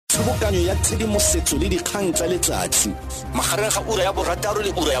Tsubukanyo ya tshedimosetso le dikgang tsa letsatsi magareng ga ura ya borataro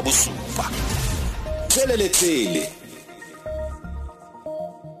le ura ya bosupa. Tsweleletsele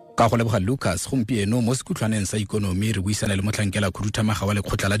ka go leboga Lucas gompieno mo sekutlwaneng sa ikonomi re buisana le motlhankela khuduthamaga wa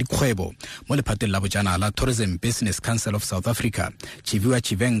Lephata La Dikgwebo mo Lephateng la Bojanala Tourism Business Council of South Africa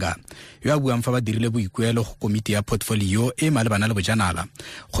Chivenga yo a buang fa ba dirile boikuelo go komiti ya portfolio e malebana le Bojanala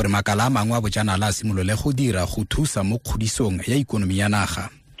gore makala a mangwe a Bojanala a simolole go dira go thusa mo kgodisong ya ikonomi ya naga.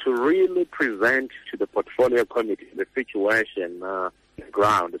 To really present to the portfolio committee the situation on the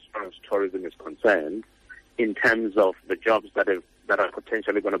ground as far as tourism is concerned in terms of the jobs that are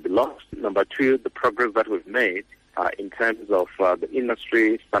potentially going to be lost. Number two, the progress that we've made in terms of the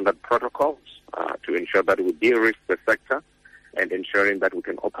industry standard protocols to ensure that we de-risk the sector and ensuring that we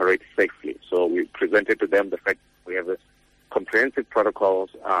can operate safely. So we presented to them the fact that we have a comprehensive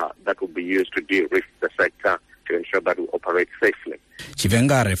protocols that will be used to de-risk the sector to ensure that we operate safely.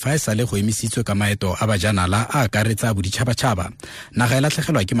 Chivenga re fa sa le go emisitswe ka maeto a Bojanala a akaretsa boditšhabatšhaba naga e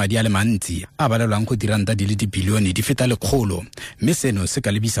latlhegelwa ke madi a le mantsi a balelwang go diranta di le dibilione di feta 100 mme seno se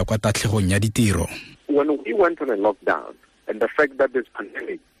ka lebisa kwa tatlhegong ya ditiro. When we went on a lockdown and the fact that this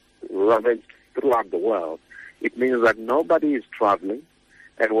pandemic ravaged throughout the world, it means that nobody is traveling,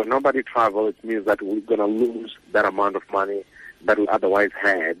 and when nobody travels, it means that we're going to lose that amount of money that we otherwise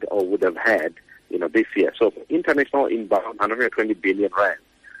had or would have had this year. So international inbound, 120 billion rand,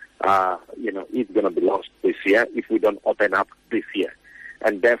 is going to be lost this year if we don't open up this year.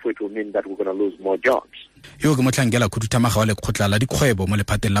 And therefore it will mean that we're going to lose more jobs. Yo ke motlhankela khuduthamaga wa Lephata La Dikgwebo mo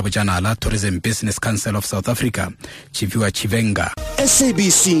Lephateng la Bojanala Tourism Business Council of South Africa Chivenga.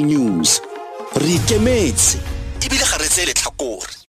 SABC News re ikemetse ebile ga re tsele tlhakore.